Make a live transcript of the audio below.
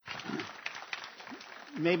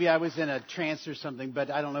maybe I was in a trance or something, but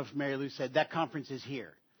I don't know if Mary Lou said that conference is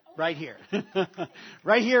here, right here,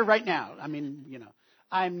 right here, right now. I mean,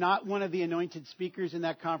 I'm not one of the anointed speakers in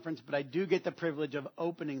that conference, but I do get the privilege of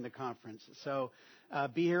opening the conference. So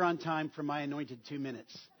be here on time for my anointed 2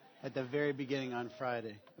 minutes at the very beginning on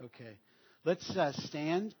Friday. Okay. Let's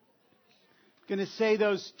stand. Going to say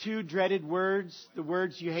those two dreaded words, the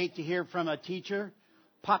words you hate to hear from a teacher.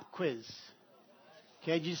 Pop quiz.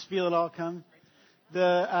 Okay, did you just feel it all come?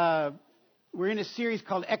 We're in a series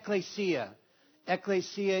called Ecclesia.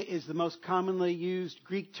 Ecclesia is the most commonly used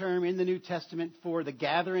Greek term in the New Testament for the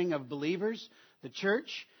gathering of believers. The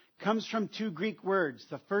church comes from two Greek words.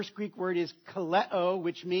 The first Greek word is kaleo,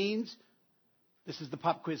 which means, this is the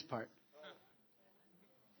pop quiz part.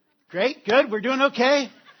 Great, good, we're doing okay.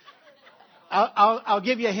 I'll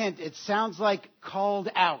give you a hint. It sounds like called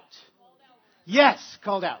out. Yes,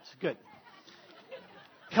 called out. Good.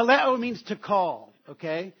 Kaleo means to call,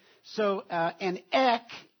 okay? So, and ek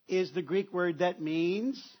is the Greek word that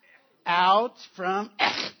means out from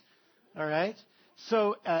ek. All right?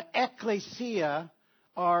 So, ecclesia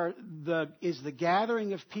is the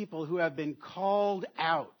gathering of people who have been called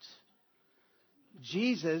out.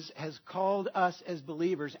 Jesus has called us as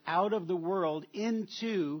believers out of the world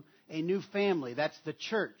into a new family. That's the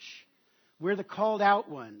church. We're the called out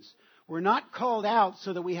ones. We're not called out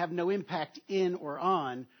so that we have no impact in or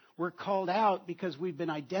on. We're called out because we've been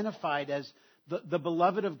identified as the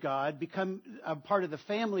beloved of God, become a part of the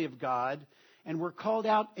family of God, and we're called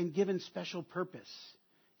out and given special purpose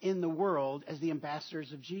in the world as the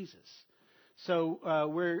ambassadors of Jesus. So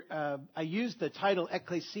I used the title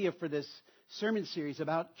Ecclesia for this sermon series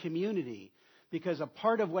about community, because a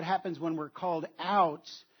part of what happens when we're called out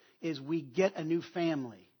is we get a new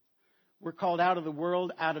family. We're called out of the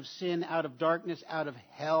world, out of sin, out of darkness, out of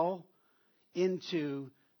hell,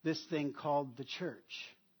 into this thing called the church,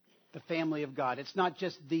 the family of God. It's not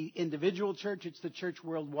just the individual church, it's the church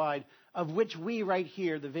worldwide, of which we right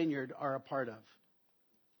here, the Vineyard, are a part of.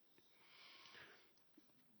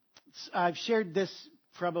 I've shared this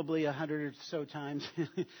probably 100 or so times,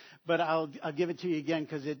 but I'll give it to you again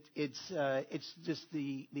because it's just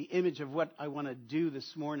the image of what I want to do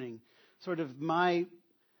this morning. Sort of my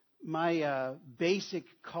basic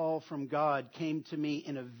call from God came to me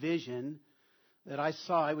in a vision that I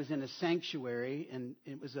saw. I was in a sanctuary, and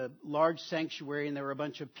it was a large sanctuary, and there were a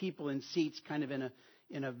bunch of people in seats kind of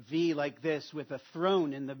in a V like this with a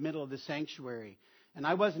throne in the middle of the sanctuary. And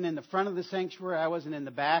I wasn't in the front of the sanctuary. I wasn't in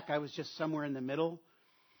the back. I was just somewhere in the middle.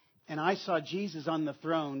 And I saw Jesus on the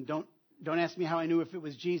throne. Don't ask me how I knew if it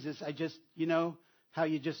was Jesus. I just, how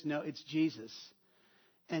you just know it's Jesus.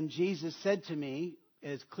 And Jesus said to me,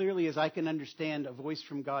 as clearly as I can understand a voice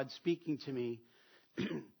from God speaking to me,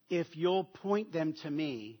 if you'll point them to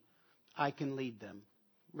me, I can lead them,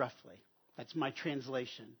 roughly. That's my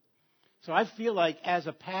translation. So I feel like as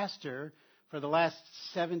a pastor for the last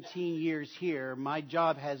 17 years here, my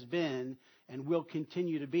job has been and will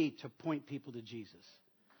continue to be to point people to Jesus.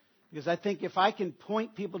 Because I think if I can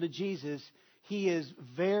point people to Jesus, He is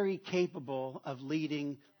very capable of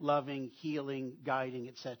leading, loving, healing, guiding,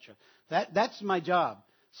 etc. That's my job.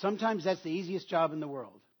 Sometimes that's the easiest job in the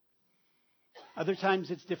world. Other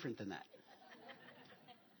times it's different than that.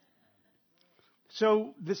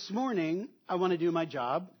 So this morning, I want to do my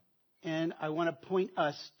job, and I want to point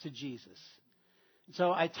us to Jesus.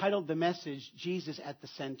 So I titled the message, Jesus at the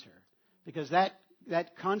Center, because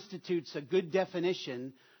that constitutes a good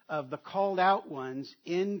definition of the called out ones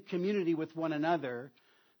in community with one another,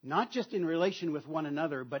 not just in relation with one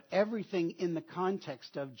another, but everything in the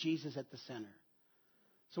context of Jesus at the center.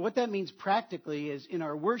 So what that means practically is in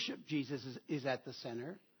our worship, Jesus is at the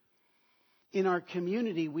center. In our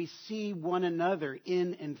community, we see one another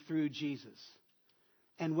in and through Jesus.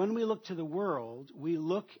 And when we look to the world, we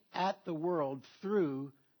look at the world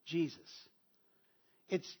through Jesus.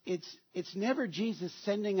 It's never Jesus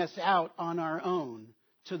sending us out on our own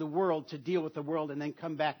to the world to deal with the world and then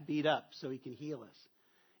come back beat up so He can heal us.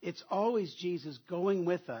 It's always Jesus going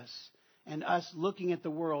with us and us looking at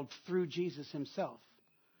the world through Jesus Himself.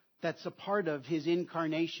 That's a part of His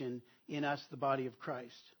incarnation in us, the body of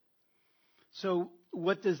Christ. So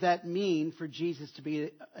what does that mean for Jesus to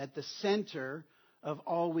be at the center of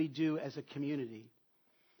all we do as a community?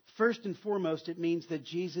 First and foremost, it means that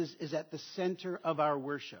Jesus is at the center of our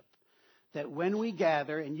worship. That when we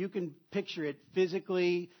gather, and you can picture it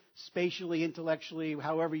physically, spatially, intellectually,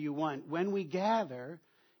 however you want, when we gather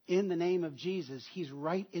in the name of Jesus, He's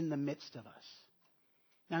right in the midst of us.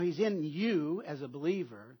 Now, He's in you as a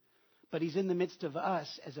believer, but He's in the midst of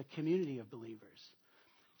us as a community of believers.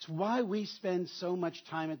 It's why we spend so much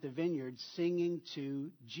time at the Vineyard singing to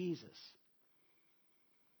Jesus.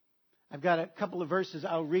 I've got a couple of verses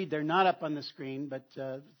I'll read. They're not up on the screen, but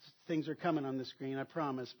things are coming on the screen, I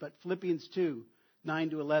promise. But Philippians 2, 9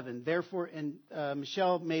 to 11. Therefore, and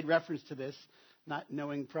Michelle made reference to this, not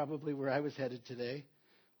knowing probably where I was headed today,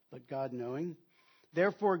 but God knowing.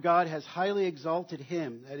 Therefore, God has highly exalted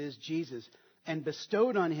him, that is Jesus, and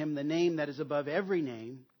bestowed on him the name that is above every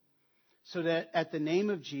name, so that at the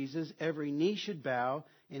name of Jesus every knee should bow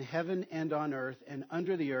in heaven and on earth and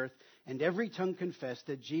under the earth, and every tongue confess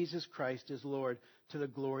that Jesus Christ is Lord, to the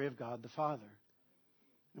glory of God the Father.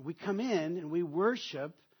 And we come in and we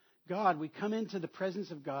worship God. We come into the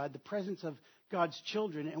presence of God, the presence of God's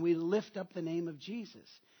children, and we lift up the name of Jesus.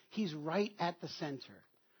 He's right at the center.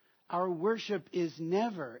 Our worship is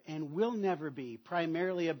never and will never be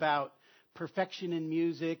primarily about perfection in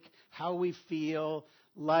music, how we feel,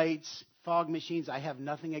 lights, fog machines. I have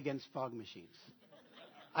nothing against fog machines.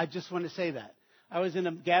 I just want to say that. I was in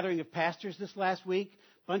a gathering of pastors this last week,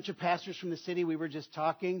 a bunch of pastors from the city. We were just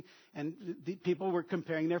talking, and the people were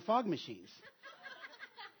comparing their fog machines.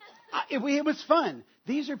 It was fun.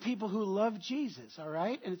 These are people who love Jesus, all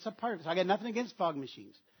right? And it's a part of it. So I got nothing against fog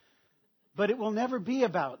machines. But it will never be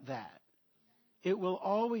about that. It will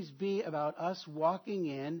always be about us walking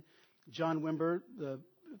in. John Wimber, the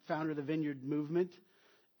founder of the Vineyard Movement,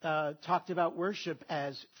 talked about worship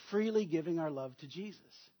as freely giving our love to Jesus.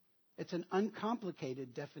 It's an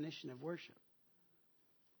uncomplicated definition of worship.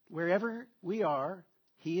 Wherever we are,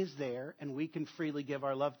 he is there, and we can freely give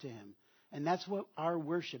our love to him. And that's what our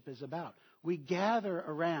worship is about. We gather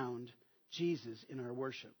around Jesus in our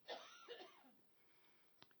worship.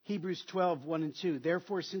 Hebrews 12, 1 and 2.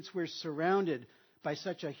 Therefore, since we're surrounded by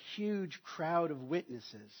such a huge crowd of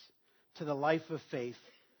witnesses to the life of faith,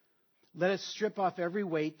 let us strip off every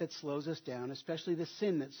weight that slows us down, especially the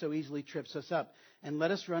sin that so easily trips us up. And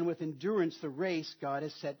let us run with endurance the race God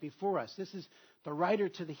has set before us. This is the writer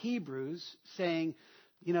to the Hebrews saying,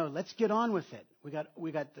 let's get on with it.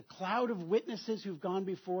 We got the cloud of witnesses who've gone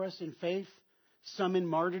before us in faith, some in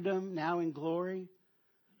martyrdom, now in glory.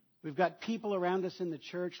 We've got people around us in the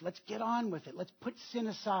church. Let's get on with it. Let's put sin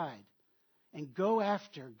aside and go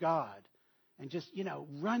after God and just,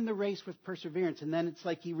 run the race with perseverance. And then it's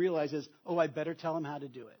like he realizes, I better tell him how to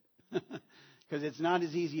do it because it's not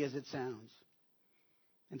as easy as it sounds.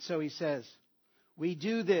 And so he says, we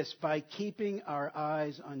do this by keeping our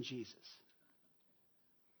eyes on Jesus,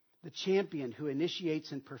 the champion who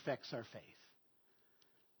initiates and perfects our faith.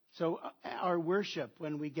 So our worship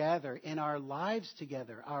when we gather, in our lives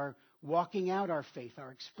together, our walking out our faith,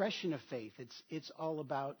 our expression of faith, it's all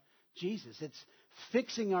about Jesus. It's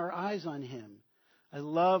fixing our eyes on him. I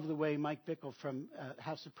love the way Mike Bickle from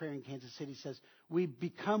House of Prayer in Kansas City says, we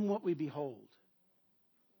become what we behold.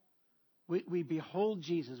 We behold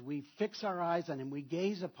Jesus. We fix our eyes on him. We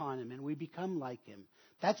gaze upon him, and we become like him.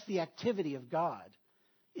 That's the activity of God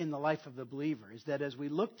in the life of the believer, is that as we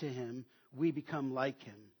look to him, we become like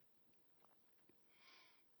him.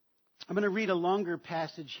 I'm going to read a longer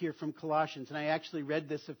passage here from Colossians, and I actually read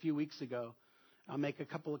this a few weeks ago. I'll make a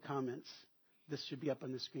couple of comments. This should be up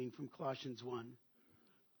on the screen from Colossians 1.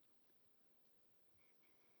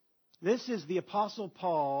 This is the Apostle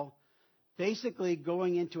Paul basically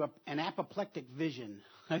going into an apoplectic vision,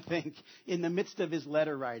 I think, in the midst of his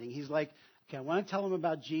letter writing. He's like, okay, I want to tell him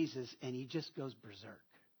about Jesus, and he just goes berserk.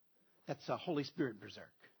 That's a Holy Spirit berserk,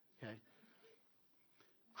 okay?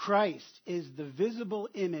 Christ is the visible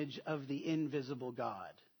image of the invisible God.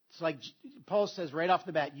 It's like Paul says right off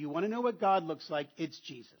the bat, you want to know what God looks like? It's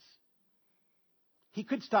Jesus. He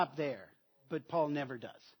could stop there, but Paul never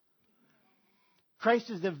does.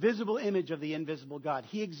 Christ is the visible image of the invisible God.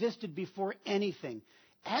 He existed before anything.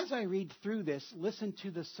 As I read through this, listen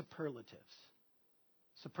to the superlatives.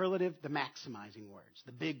 Superlative, the maximizing words,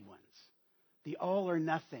 the big ones, the all or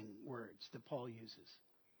nothing words that Paul uses.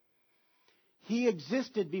 He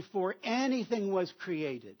existed before anything was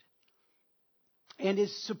created and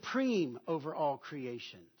is supreme over all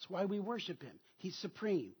creation. That's why we worship him. He's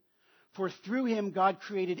supreme. For through him God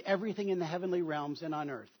created everything in the heavenly realms and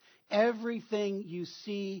on earth. Everything you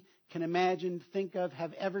see, can imagine, think of,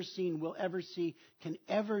 have ever seen, will ever see, can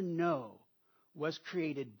ever know was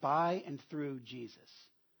created by and through Jesus.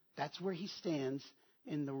 That's where he stands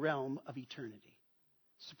in the realm of eternity.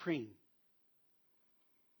 Supreme.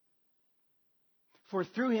 For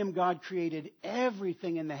through him God created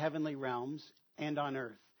everything in the heavenly realms and on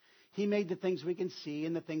earth. He made the things we can see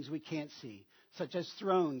and the things we can't see, such as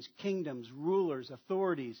thrones, kingdoms, rulers,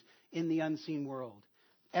 authorities in the unseen world.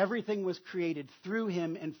 Everything was created through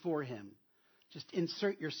him and for him. Just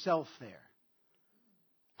insert yourself there.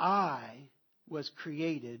 I was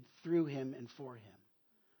created through him and for him.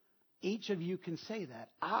 Each of you can say that.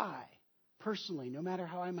 I, personally, no matter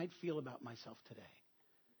how I might feel about myself today,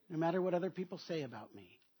 no matter what other people say about me,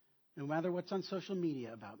 no matter what's on social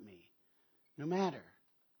media about me, no matter,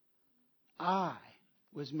 I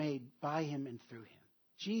was made by him and through him.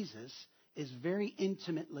 Jesus is very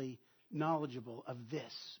intimately knowledgeable of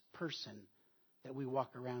this person that we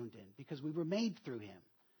walk around in because we were made through him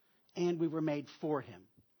and we were made for him.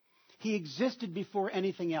 He existed before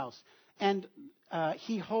anything else, and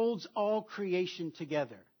he holds all creation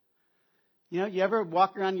together. You know, you ever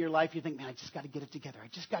walk around your life, you think, man, I just got to get it together. I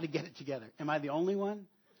just got to get it together. Am I the only one?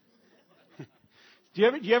 Do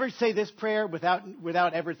you ever say this prayer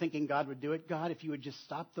without ever thinking God would do it? God, if you would just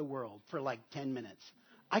stop the world for like 10 minutes,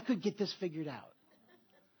 I could get this figured out.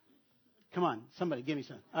 Come on, somebody give me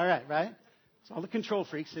some. All right, right? It's all the control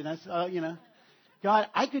freaks in us, God,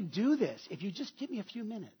 I could do this if you just give me a few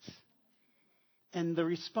minutes. And the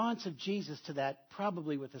response of Jesus to that,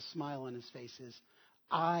 probably with a smile on his face, is,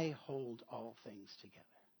 I hold all things together.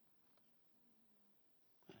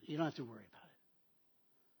 You don't have to worry about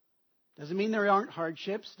it. Doesn't mean there aren't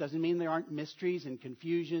hardships. Doesn't mean there aren't mysteries and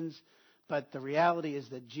confusions. But the reality is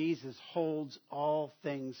that Jesus holds all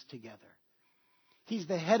things together. He's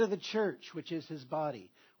the head of the church, which is his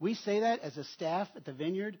body. We say that as a staff at the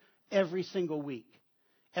Vineyard every single week.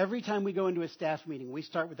 Every time we go into a staff meeting, we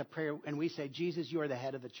start with a prayer and we say, Jesus, you are the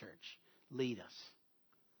head of the church. Lead us.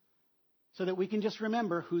 So that we can just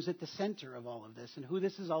remember who's at the center of all of this and who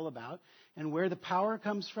this is all about and where the power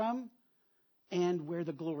comes from and where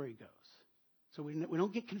the glory goes. So we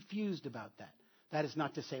don't get confused about that. That is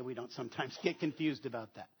not to say we don't sometimes get confused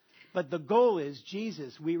about that. But the goal is,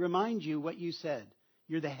 Jesus, we remind you what you said.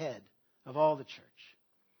 You're the head of all the church,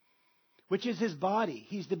 which is his body.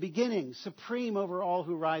 He's the beginning, supreme over all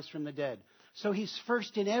who rise from the dead. So he's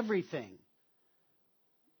first in everything.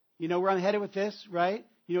 You know where I'm headed with this, right?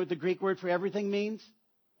 You know what the Greek word for everything means?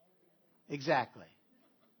 Exactly.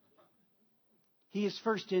 He is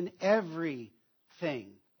first in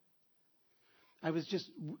everything. I was just,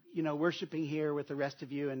 worshiping here with the rest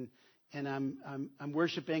of you, and I'm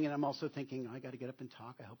worshiping, and I'm also thinking, I got to get up and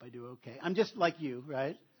talk. I hope I do okay. I'm just like you,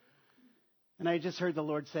 right? And I just heard the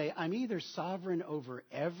Lord say, I'm either sovereign over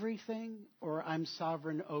everything or I'm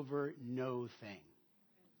sovereign over no thing.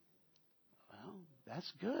 Well,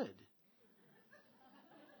 that's good.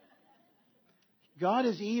 God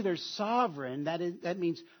is either sovereign, that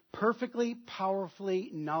means perfectly,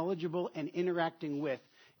 powerfully knowledgeable and interacting with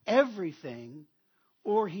everything,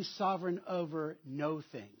 or he's sovereign over no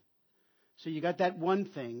thing. So you got that one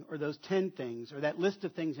thing or those 10 things or that list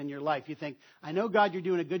of things in your life. You think, I know, God, you're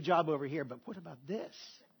doing a good job over here, but what about this?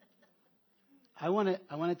 I want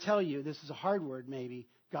to tell you, this is a hard word maybe,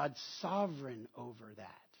 God's sovereign over that.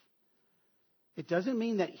 It doesn't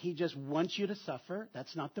mean that he just wants you to suffer.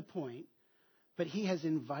 That's not the point. But he has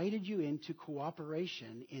invited you into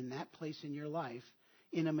cooperation in that place in your life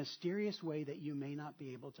in a mysterious way that you may not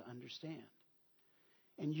be able to understand.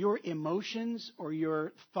 And your emotions or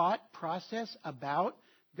your thought process about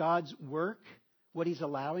God's work, what he's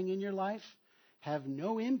allowing in your life, have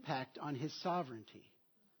no impact on his sovereignty.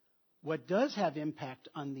 What does have impact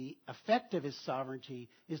on the effect of his sovereignty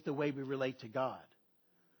is the way we relate to God.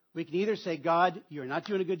 We can either say, God, you're not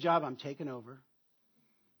doing a good job, I'm taking over.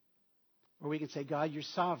 Or we can say, God, you're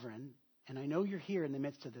sovereign, and I know you're here in the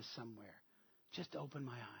midst of this somewhere. Just open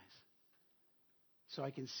my eyes so I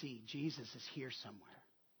can see Jesus is here somewhere.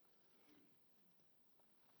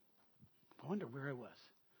 I wonder where I was.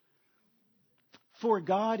 For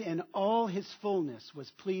God in all his fullness was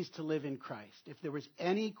pleased to live in Christ. If there was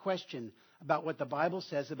any question about what the Bible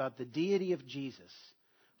says about the deity of Jesus,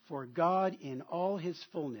 for God in all his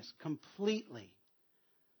fullness, completely,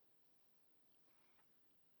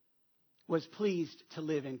 was pleased to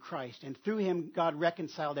live in Christ. And through him, God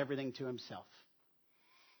reconciled everything to himself.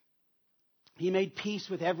 He made peace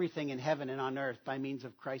with everything in heaven and on earth by means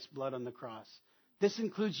of Christ's blood on the cross. This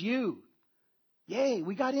includes you. Yay,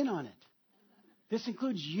 we got in on it. This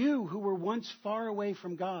includes you who were once far away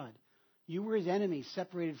from God. You were his enemies,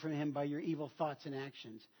 separated from him by your evil thoughts and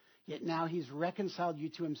actions. Yet now he's reconciled you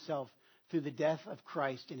to himself through the death of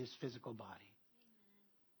Christ in his physical body.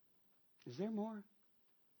 Is there more?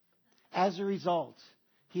 As a result,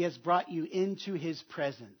 he has brought you into his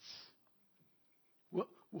presence.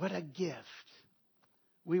 What a gift.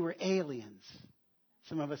 We were aliens.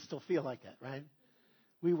 Some of us still feel like that, right?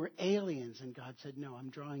 We were aliens, and God said, no,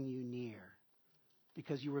 I'm drawing you near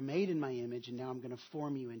because you were made in my image, and now I'm going to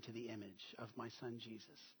form you into the image of my son,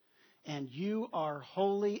 Jesus. And you are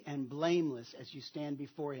holy and blameless as you stand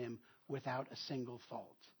before him without a single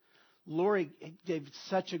fault. Lori gave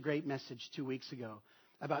such a great message 2 weeks ago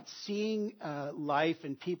about seeing life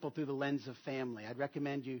and people through the lens of family. I'd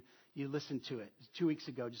recommend you listen to it. 2 weeks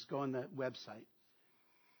ago, just go on the website.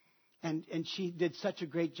 And she did such a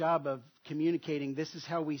great job of communicating this is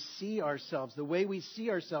how we see ourselves. The way we see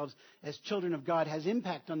ourselves as children of God has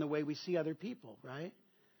impact on the way we see other people, right?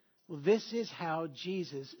 Well, this is how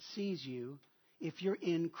Jesus sees you if you're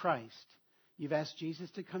in Christ. You've asked Jesus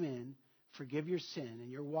to come in, forgive your sin, and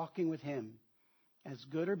you're walking with him, as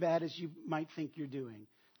good or bad as you might think you're doing.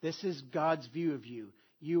 This is God's view of you.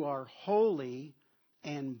 You are holy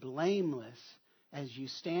and blameless as you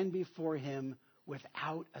stand before him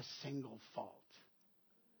without a single fault.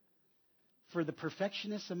 For the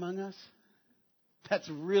perfectionists among us, that's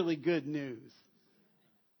really good news.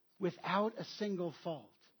 Without a single fault.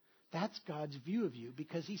 That's God's view of you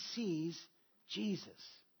because he sees Jesus.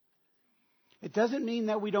 It doesn't mean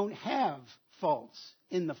that we don't have faults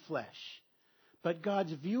in the flesh, but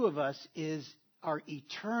God's view of us is our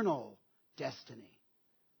eternal destiny,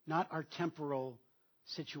 not our temporal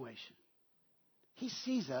situation. He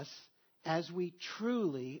sees us as we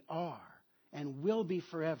truly are and will be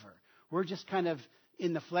forever. We're just kind of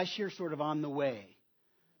in the flesh here, sort of on the way.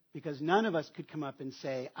 Because none of us could come up and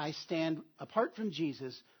say, I stand apart from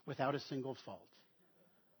Jesus without a single fault.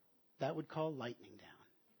 That would call lightning down.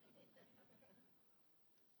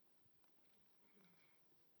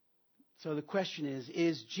 So the question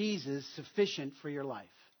is Jesus sufficient for your life?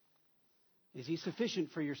 Is he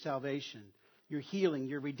sufficient for your salvation, your healing,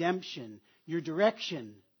 your redemption, your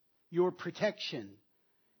direction, your protection,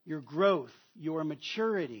 your growth, your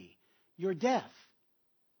maturity, your death,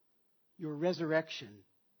 your resurrection,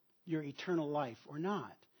 your eternal life, or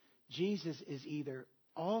not? Jesus is either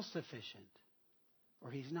all sufficient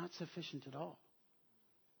or he's not sufficient at all.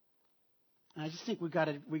 And I just think we got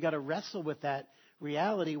to wrestle with that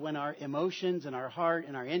reality when our emotions and our heart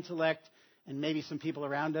and our intellect and maybe some people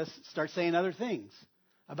around us start saying other things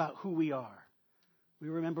about who we are. We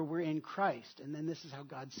remember we're in Christ, and then this is how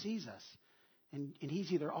God sees us. And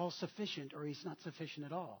he's either all sufficient or he's not sufficient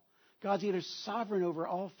at all. God's either sovereign over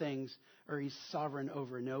all things or he's sovereign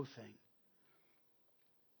over no thing.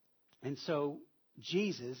 And so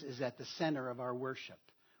Jesus is at the center of our worship,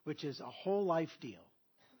 which is a whole life deal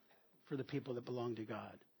for the people that belong to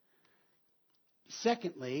God.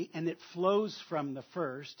 Secondly, and it flows from the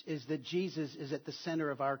first, is that Jesus is at the center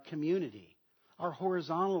of our community, our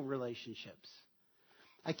horizontal relationships.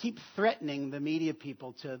 I keep threatening the media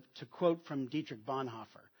people to quote from Dietrich Bonhoeffer.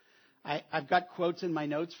 I've got quotes in my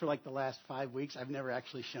notes for like the last 5 weeks. I've never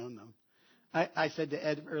actually shown them. I said to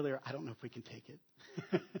Ed earlier, I don't know if we can take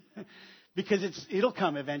it. Because it'll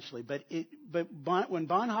come eventually. But when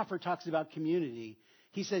Bonhoeffer talks about community,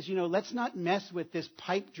 he says, let's not mess with this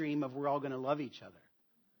pipe dream of we're all going to love each other.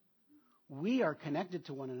 We are connected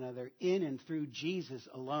to one another in and through Jesus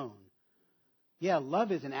alone. Yeah,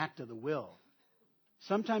 love is an act of the will.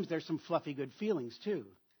 Sometimes there's some fluffy good feelings too.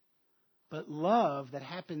 But love that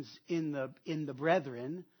happens in the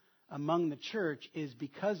brethren, among the church, is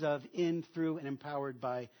because of, in, through, and empowered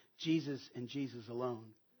by Jesus and Jesus alone.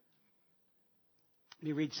 Let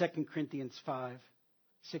me read 2 Corinthians 5,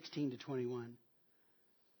 16 to 21.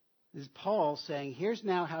 This is Paul saying, here's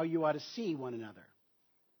now how you ought to see one another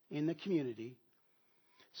in the community.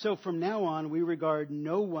 So from now on, we regard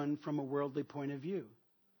no one from a worldly point of view.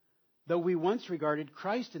 Though we once regarded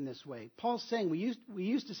Christ in this way. Paul's saying we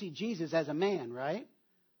used to see Jesus as a man, right?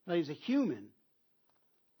 Well, he's a human.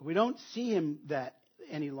 But we don't see him that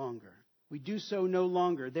any longer. We do so no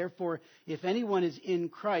longer. Therefore, if anyone is in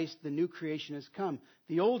Christ, the new creation has come.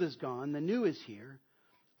 The old is gone, the new is here.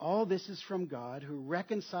 All this is from God, who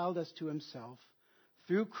reconciled us to himself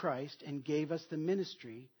through Christ and gave us the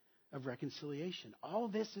ministry of reconciliation. All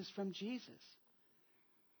this is from Jesus.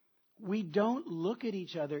 We don't look at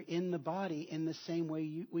each other in the body in the same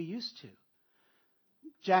way we used to.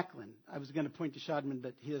 Jacqueline, I was going to point to Shadman,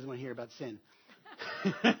 but he doesn't want to hear about sin.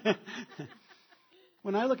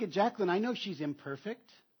 When I look at Jacqueline, I know she's imperfect,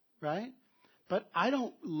 right? But I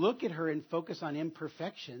don't look at her and focus on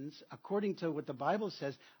imperfections. According to what the Bible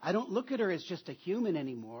says, I don't look at her as just a human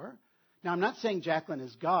anymore. Now, I'm not saying Jacqueline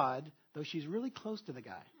is God, though she's really close to the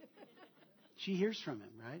guy. She hears from him,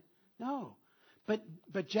 right? No.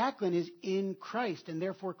 But Jacqueline is in Christ, and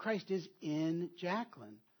therefore Christ is in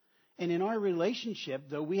Jacqueline. And in our relationship,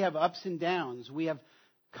 though we have ups and downs, we have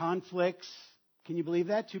conflicts. Can you believe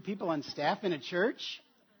that? 2 people on staff in a church?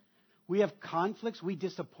 We have conflicts. We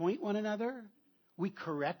disappoint one another. We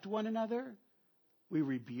correct one another. We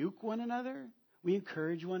rebuke one another. We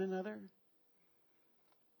encourage one another.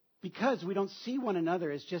 because we don't see one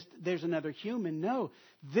another as just there's another human. No,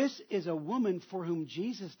 this is a woman for whom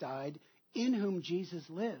Jesus died, in whom Jesus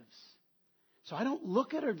lives. So I don't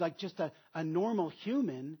look at her like just a normal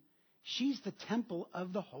human. She's the temple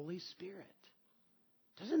of the Holy Spirit.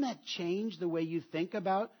 Doesn't that change the way you think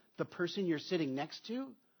about the person you're sitting next to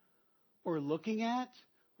or looking at,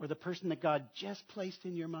 or the person that God just placed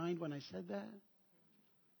in your mind when I said that?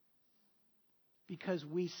 Because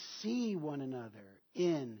we see one another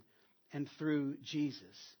in and through Jesus.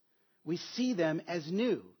 We see them as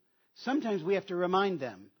new. Sometimes we have to remind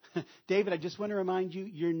them. David, I just want to remind you,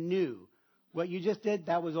 you're new. What you just did,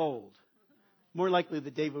 that was old. More likely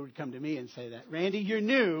that David would come to me and say that. Randy, you're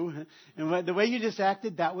new, and the way you just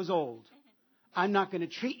acted, that was old. I'm not going to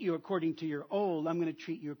treat you according to your old. I'm going to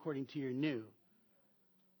treat you according to your new.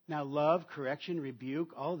 Now, love, correction,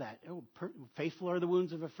 rebuke, all that. Faithful are the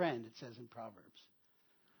wounds of a friend, it says in Proverbs.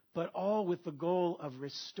 But all with the goal of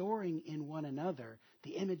restoring in one another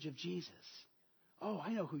the image of Jesus. Oh,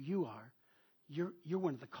 I know who you are. You're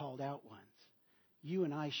one of the called out ones. You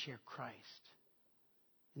and I share Christ.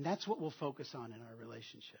 And that's what we'll focus on in our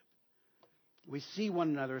relationship. We see one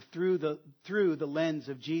another through the lens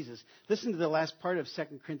of Jesus. Listen to the last part of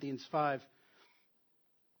 2 Corinthians 5.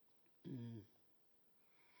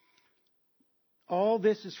 All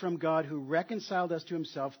this is from God, who reconciled us to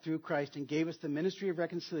himself through Christ and gave us the ministry of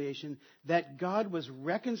reconciliation, that God was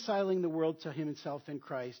reconciling the world to himself in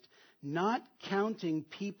Christ, not counting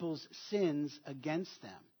people's sins against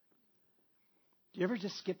them. Do you ever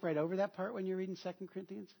just skip right over that part when you're reading 2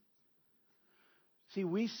 Corinthians? See,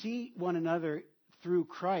 we see one another through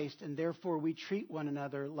Christ, and therefore we treat one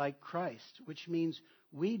another like Christ, which means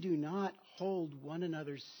we do not hold one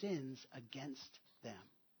another's sins against them.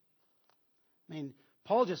 I mean,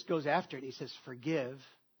 Paul just goes after it. He says, forgive.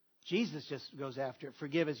 Jesus just goes after it.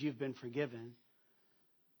 Forgive as you've been forgiven.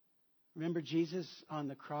 Remember Jesus on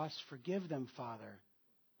the cross? Forgive them, Father.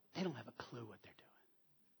 They don't have a clue what they're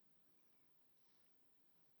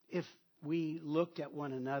doing. If we looked at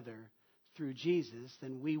one another through Jesus,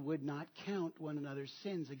 then we would not count one another's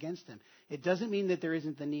sins against them. It doesn't mean that there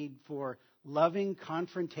isn't the need for loving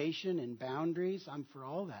confrontation and boundaries. I'm for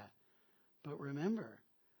all that. But remember,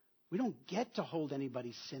 we don't get to hold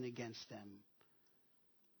anybody's sin against them.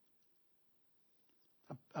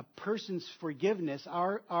 A person's forgiveness,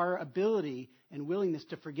 our ability and willingness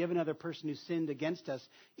to forgive another person who sinned against us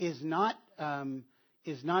is not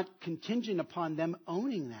contingent upon them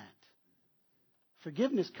owning that.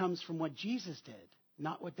 Forgiveness comes from what Jesus did,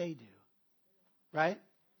 not what they do. Right?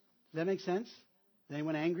 Does that make sense? Is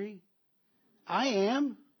anyone angry? I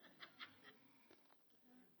am.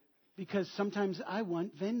 Because sometimes I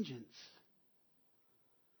want vengeance.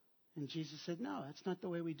 And Jesus said, no, that's not the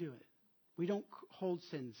way we do it. We don't hold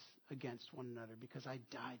sins against one another because I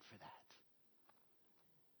died for that.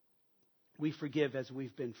 We forgive as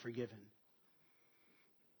we've been forgiven.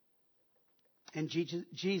 And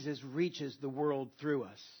Jesus reaches the world through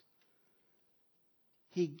us.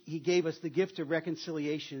 He gave us the gift of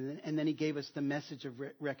reconciliation, and then he gave us the message of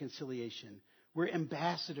reconciliation. We're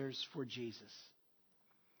ambassadors for Jesus.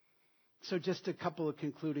 So just a couple of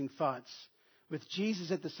concluding thoughts. With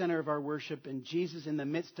Jesus at the center of our worship and Jesus in the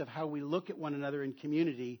midst of how we look at one another in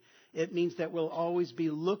community, it means that we'll always be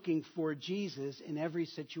looking for Jesus in every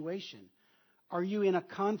situation. Are you in a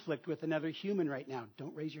conflict with another human right now?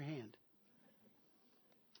 Don't raise your hand.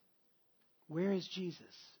 Where is Jesus?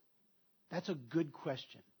 That's a good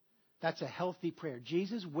question. That's a healthy prayer.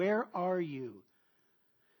 Jesus, where are you?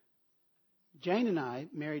 Jane and I,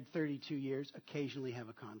 married 32 years, occasionally have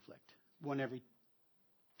a conflict. One every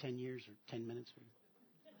 10 years or 10 minutes.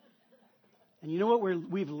 And you know what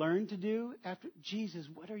we've learned to do? After Jesus,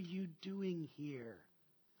 what are you doing here?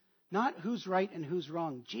 Not who's right and who's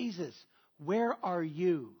wrong. Jesus, where are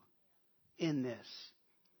you in this?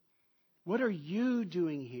 What are you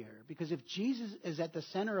doing here? Because if Jesus is at the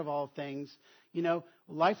center of all things,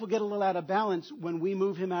 life will get a little out of balance when we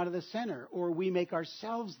move him out of the center or we make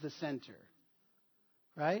ourselves the center.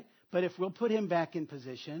 Right? But if we'll put him back in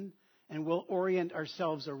position and we'll orient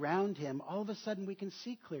ourselves around him, all of a sudden we can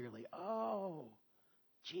see clearly, oh,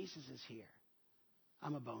 Jesus is here.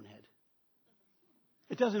 I'm a bonehead.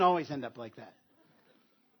 It doesn't always end up like that.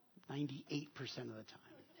 98% of the time.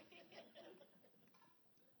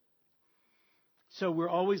 So we're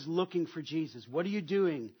always looking for Jesus. What are you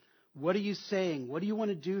doing? What are you saying? What do you want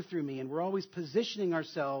to do through me? And we're always positioning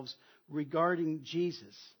ourselves regarding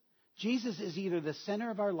Jesus. Jesus is either the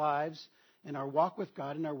center of our lives and our walk with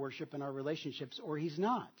God and our worship and our relationships, or he's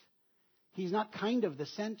not. He's not kind of the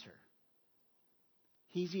center.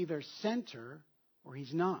 He's either center or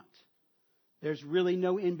he's not. There's really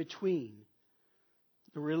no in-between.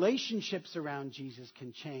 The relationships around Jesus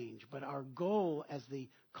can change, but our goal as the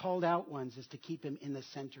called out ones is to keep him in the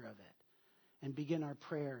center of it and begin our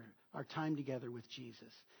prayer, our time together with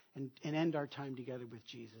Jesus, and end our time together with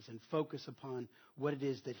Jesus and focus upon what it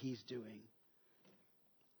is that he's doing.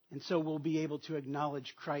 And so we'll be able to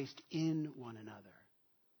acknowledge Christ in one another.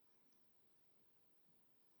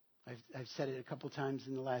 I've said it a couple times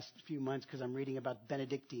in the last few months because I'm reading about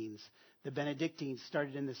Benedictines. The Benedictines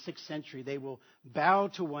started in the 6th century. They will bow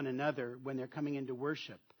to one another when they're coming into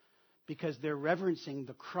worship because they're reverencing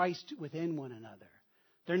the Christ within one another.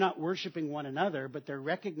 They're not worshiping one another, but they're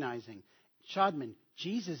recognizing, Shadman,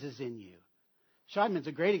 Jesus is in you. Shadman's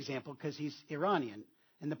a great example because he's Iranian,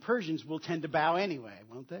 and the Persians will tend to bow anyway,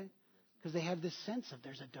 won't they? Because they have this sense of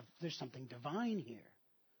there's something divine here.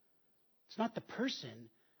 It's not the person,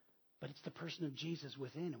 but it's the person of Jesus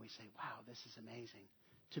within. And we say, wow, this is amazing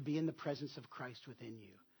to be in the presence of Christ within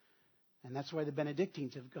you. And that's why the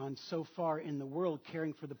Benedictines have gone so far in the world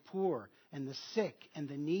caring for the poor and the sick and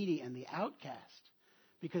the needy and the outcast.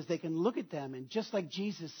 Because they can look at them and just like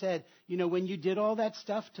Jesus said, you know, when you did all that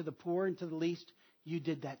stuff to the poor and to the least, you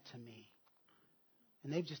did that to me.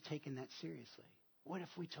 And they've just taken that seriously. What if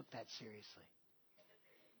we took that seriously?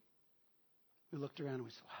 We looked around and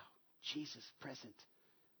we said, wow, Jesus present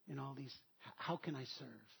in all these. How can I serve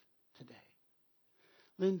today?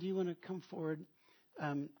 Lynn, do you want to come forward?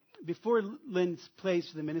 Before Lynn plays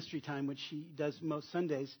for the ministry time, which she does most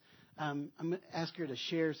Sundays, I'm going to ask her to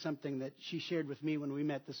share something that she shared with me when we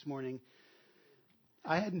met this morning.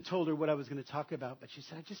 I hadn't told her what I was going to talk about, but she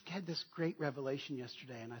said, I just had this great revelation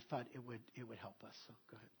yesterday, and I thought it would help us. So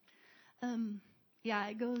go ahead. Yeah,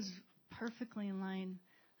 it goes perfectly in line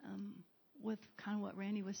with kind of what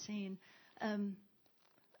Randy was saying.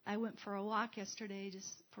 I went for a walk yesterday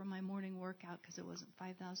just for my morning workout because it wasn't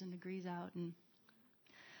 5,000 degrees out. And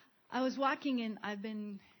I was walking, and I've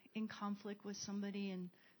been in conflict with somebody, and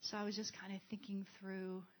so I was just kind of thinking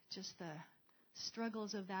through just the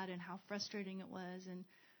struggles of that and how frustrating it was.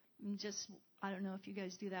 And just, I don't know if you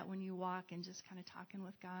guys do that when you walk and just kind of talking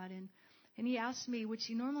with God. And he asked me, which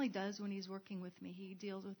he normally does when he's working with me, he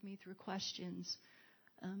deals with me through questions,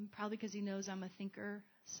 probably because he knows I'm a thinker.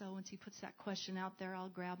 So once he puts that question out there, I'll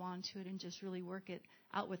grab onto it and just really work it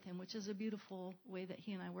out with him, which is a beautiful way that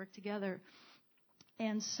he and I work together.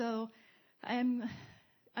 And so I'm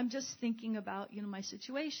just thinking about, my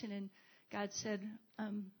situation. And God said,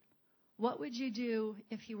 what would you do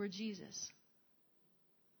if he were Jesus?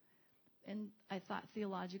 And I thought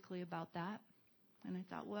theologically about that. And I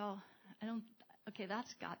thought, well,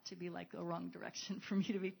 that's got to be like the wrong direction for me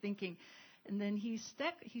to be thinking. And then he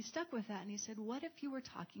stuck with that, and he said, what if you were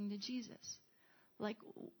talking to Jesus? Like,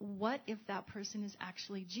 what if that person is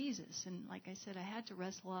actually Jesus? And like I said, I had to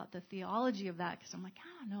wrestle out the theology of that because I'm like,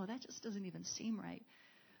 I don't know, that just doesn't even seem right.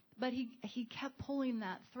 But he kept pulling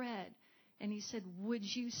that thread, and he said, would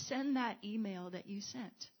you send that email that you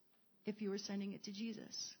sent if you were sending it to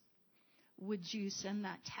Jesus? Would you send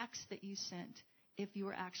that text that you sent if you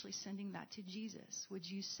were actually sending that to Jesus? Would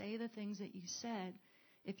you say the things that you said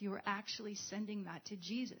if you were actually sending that to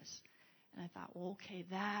Jesus? And I thought, well, okay,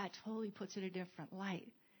 that totally puts it a different light.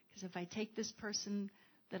 Because if I take this person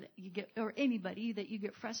that you get, or anybody that you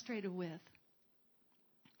get frustrated with,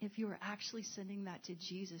 if you were actually sending that to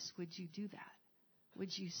Jesus, would you do that?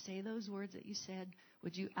 Would you say those words that you said?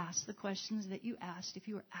 Would you ask the questions that you asked if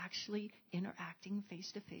you were actually interacting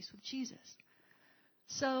face to face with Jesus?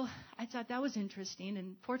 So I thought that was interesting,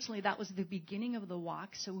 and fortunately that was the beginning of the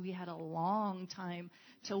walk, so we had a long time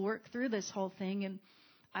to work through this whole thing. And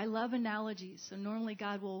I love analogies, so normally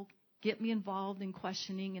God will get me involved in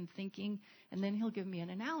questioning and thinking, and then he'll give me an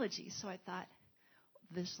analogy. So I thought,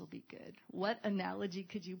 this will be good. What analogy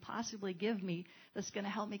could you possibly give me that's going to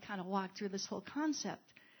help me kind of walk through this whole concept?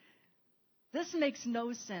 This makes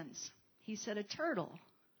no sense. He said a turtle.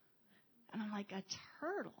 And I'm like, a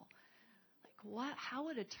turtle? What? How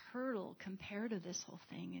would a turtle compare to this whole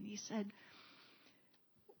thing? And he said,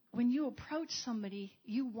 when you approach somebody,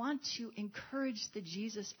 you want to encourage the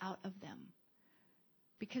Jesus out of them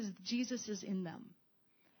because Jesus is in them.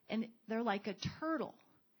 And they're like a turtle,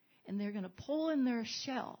 and they're going to pull in their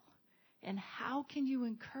shell. And how can you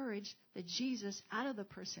encourage the Jesus out of the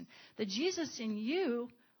person? The Jesus in you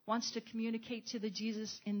wants to communicate to the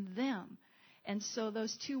Jesus in them. And so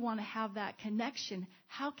those two want to have that connection.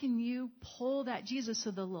 How can you pull that Jesus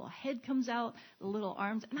so the little head comes out, the little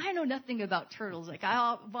arms? And I know nothing about turtles. Like,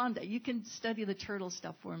 Vonda, you can study the turtle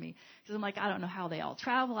stuff for me. Because I'm like, I don't know how they all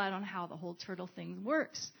travel. I don't know how the whole turtle thing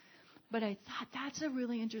works. But I thought that's a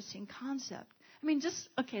really interesting concept. I mean,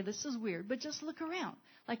 okay, this is weird, but just look around.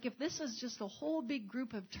 Like if this is just a whole big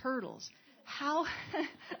group of turtles, how,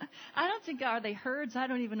 I don't think, are they herds? I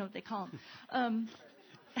don't even know what they call them.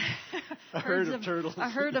 A herd of turtles. A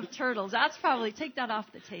herd of turtles. That's probably, take that off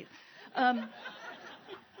the tape.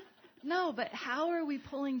 No, but how are we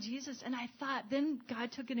pulling Jesus? And I thought, then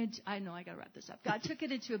God took it into, I know I got to wrap this up. God took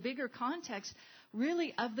it into a bigger context,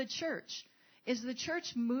 really, of the church. Is the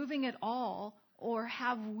church moving at all, or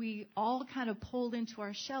have we all kind of pulled into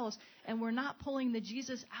our shells and we're not pulling the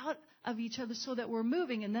Jesus out of each other so that we're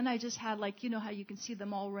moving? And then I just had, like, you know how you can see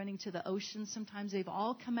them all running to the ocean. Sometimes they've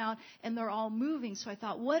all come out and they're all moving. So I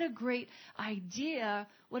thought, what a great idea,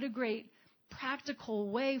 what a great practical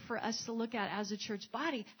way for us to look at as a church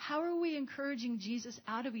body. How are we encouraging Jesus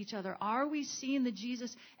out of each other? Are we seeing the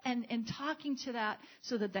Jesus and talking to that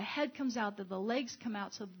so that the head comes out, that the legs come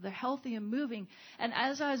out, so that they're healthy and moving? And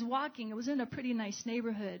as I was walking, it was in a pretty nice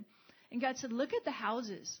neighborhood, and God said, look at the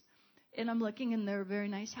houses. And I'm looking, and they're very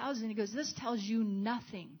nice houses. And he goes, this tells you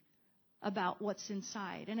nothing about what's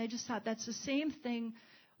inside. And I just thought that's the same thing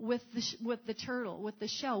with the turtle, with the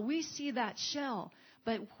shell. We see that shell,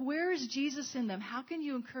 but where is Jesus in them? How can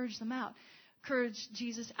you encourage them out? Encourage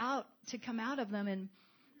Jesus out to come out of them.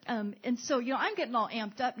 And so, you know, I'm getting all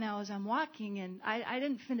amped up now as I'm walking, and I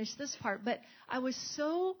didn't finish this part, but I was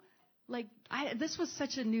so, like, this was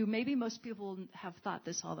such a new, maybe most people have thought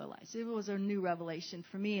this all their lives. It was a new revelation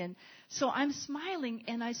for me. And so I'm smiling,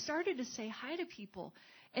 and I started to say hi to people.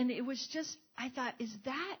 And it was just, I thought, is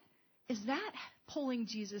that pulling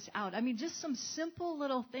Jesus out? I mean, just some simple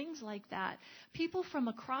little things like that. People from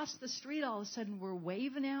across the street all of a sudden were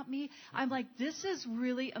waving at me. I'm like, this is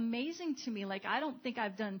really amazing to me. Like, I don't think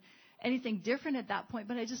I've done anything different at that point,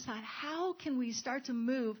 but I just thought, how can we start to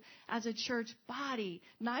move as a church body?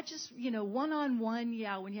 Not just, you know, one-on-one,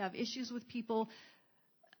 when you have issues with people,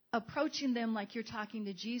 approaching them like you're talking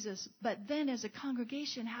to Jesus, but then as a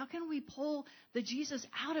congregation, how can we pull the Jesus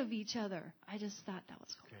out of each other? I just thought that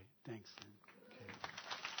was cool. Okay, thanks, Lynn. Okay.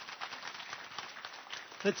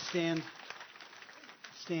 Let's stand,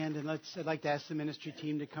 and I'd like to ask the ministry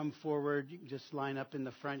team to come forward. You can just line up in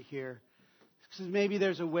the front here. Because maybe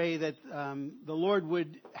there's a way that the Lord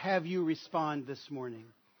would have you respond this morning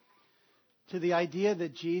to the idea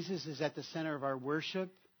that Jesus is at the center of our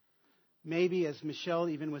worship. Maybe, as Michelle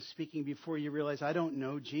even was speaking before, you realize, I don't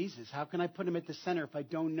know Jesus. How can I put him at the center if I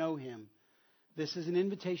don't know him? This is an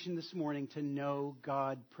invitation this morning to know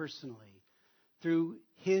God personally through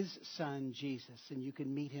his son, Jesus, and you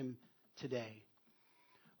can meet him today.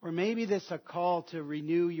 Or maybe this is a call to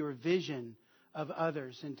renew your vision of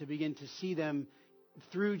others and to begin to see them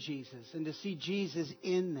through Jesus and to see Jesus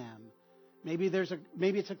in them. Maybe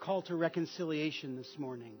it's a call to reconciliation this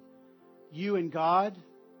morning. You and God,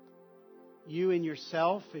 you and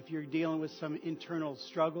yourself, if you're dealing with some internal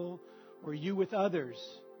struggle, or you with others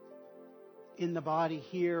in the body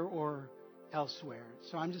here or elsewhere.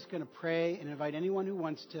 So I'm just going to pray and invite anyone who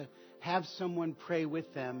wants to have someone pray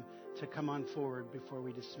with them to come on forward before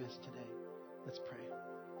we dismiss today. Let's pray.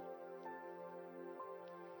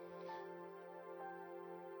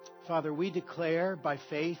 Father, we declare by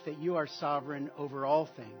faith that you are sovereign over all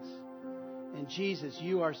things. And Jesus,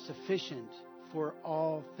 you are sufficient for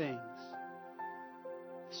all things.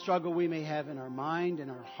 The struggle we may have in our mind, in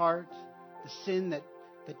our heart, the sin that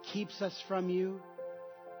keeps us from you,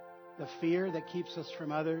 the fear that keeps us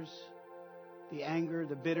from others, the anger,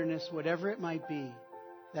 the bitterness, whatever it might be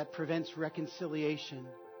that prevents reconciliation.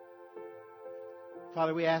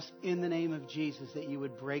 Father, we ask in the name of Jesus that you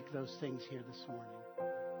would break those things here this morning.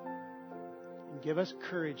 And give us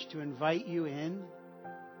courage to invite you in.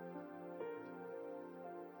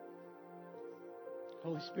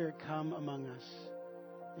 Holy Spirit, come among us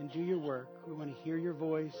and do your work. We want to hear your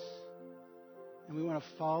voice, and we want to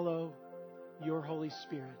follow your Holy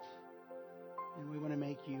Spirit, and we want to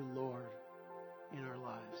make you Lord in our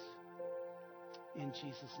lives. In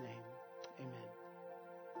Jesus' name, amen.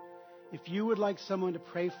 If you would like someone to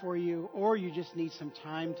pray for you, or you just need some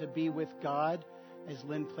time to be with God as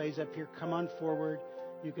Lynn plays up here, come on forward.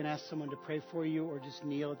 You can ask someone to pray for you, or just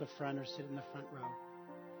kneel at the front or sit in the front row.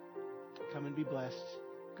 Come and be blessed.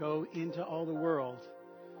 Go into all the world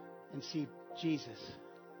and see Jesus.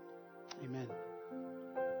 Amen.